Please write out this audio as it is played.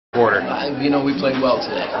quarter? You know, we played well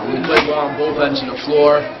today. We played well on both ends of the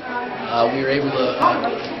floor. We were able to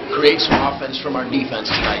create some offense from our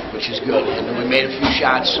defense tonight, which is good. And we made a few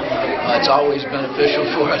shots. It's always beneficial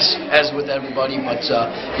for us, as with everybody. But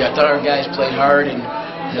yeah, I thought our guys played hard, and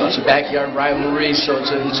you know, it's a backyard rivalry, so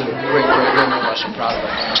it's a great win for us. I'm proud of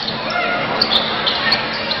it.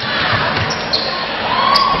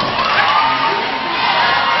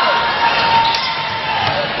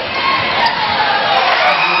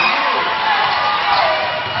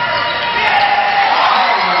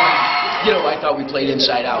 You know, I thought we played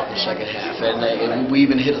inside out in the second half, and we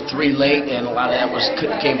even hit a three late, and a lot of that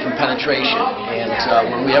came from penetration. And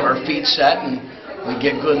when we have our feet set and we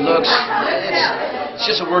get good looks, it's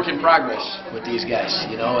just a work in progress with these guys,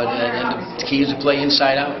 you know. And the key is to play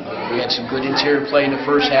inside out. We had some good interior play in the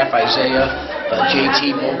first half. Isaiah,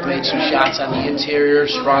 JT both made some shots on the interior,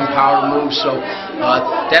 strong power moves. So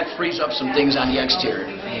that frees up some things on the exterior,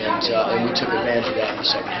 and we took advantage of that in the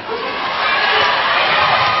second half.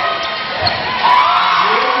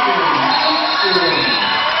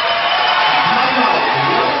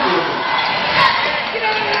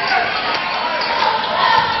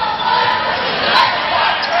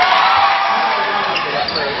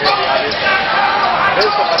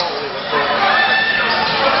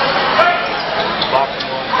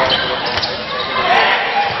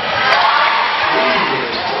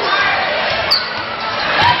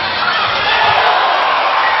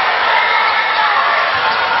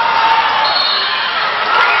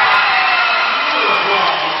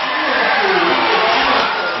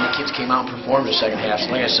 Came out and performed the second half.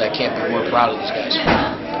 Like I said, I can't be more proud of these guys.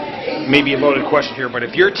 Maybe a loaded question here, but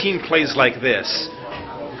if your team plays like this,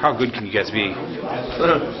 how good can you guys be?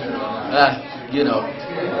 You know,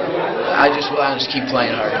 I just want to keep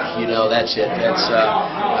playing hard. You know, that's it.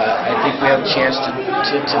 I think we have a chance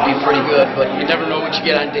to be pretty good, but you never know what you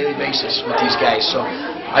get on a daily basis with these guys. So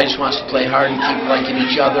I just want us to play hard and keep liking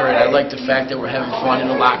each other, and I like the fact that we're having fun in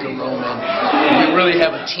the locker room, and we really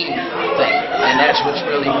have a team thing, and that's what's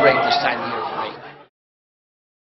really great this time of year.